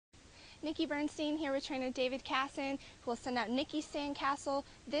Nikki Bernstein here with trainer David Kassen, who will send out Nikki Sandcastle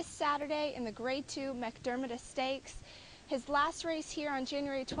this Saturday in the Grade 2 Mac Diarmida Stakes. His last race here on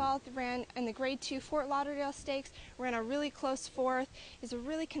January 12th ran in the Grade 2 Fort Lauderdale Stakes, ran a really close fourth. He's a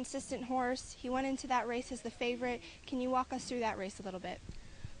really consistent horse. He went into that race as the favorite. Can you walk us through that race a little bit?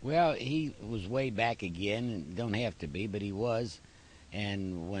 Well, he was way back again, and don't have to be, but he was.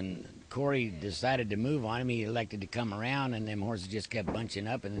 And when Corey decided to move on him, he elected to come around, and them horses just kept bunching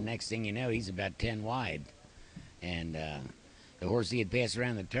up, and the next thing you know, he's about 10 wide. And the horse he had passed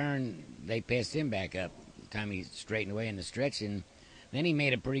around the turn, they passed him back up the time he straightened away in the stretch, and then he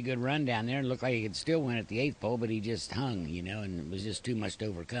made a pretty good run down there. It looked like he could still win at the 8th pole, but he just hung, and it was just too much to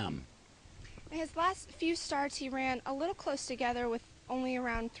overcome. In his last few starts, he ran a little close together with only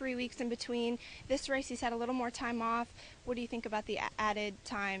around 3 weeks in between. This race, he's had a little more time off. What do you think about the added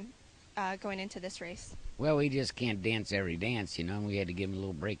time going into this race? Well, we just can't dance every dance, and we had to give him a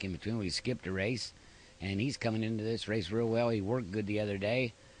little break in between. We skipped a race, and he's coming into this race real well. He worked good the other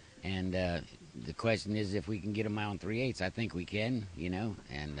day, and the question is if we can get him out on 3/8. I think we can,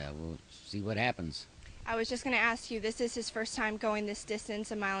 and we'll see what happens. I was just going to ask you, this is his first time going this distance,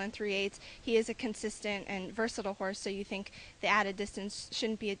 a mile and 3/8. He is a consistent and versatile horse, so you think the added distance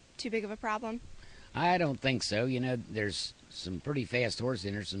shouldn't be too big of a problem? I don't think so. There's some pretty fast horse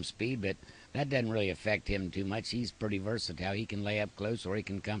in there, some speed, but that doesn't really affect him too much. He's pretty versatile. He can lay up close or he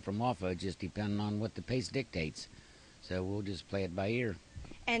can come from off of it, just depending on what the pace dictates. So we'll just play it by ear.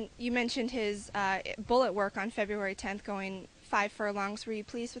 And you mentioned his bullet work on February 10th, going 5 furlongs. Were you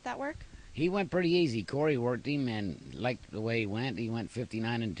pleased with that work? He went pretty easy. Corey worked him and liked the way he went. He went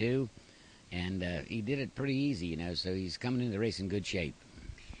 59-2, and he did it pretty easy, so he's coming into the race in good shape.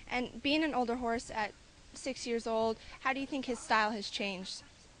 And being an older horse at 6 years old, how do you think his style has changed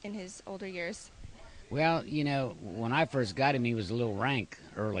in his older years? Well, when I first got him, he was a little rank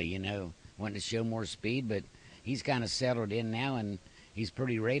early, wanted to show more speed, but he's kind of settled in now, and he's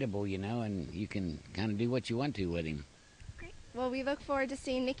pretty rateable, and you can kind of do what you want to with him. Well, we look forward to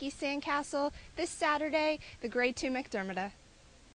seeing Nikki Sandcastle this Saturday, the Grade 2 Mac Diarmida.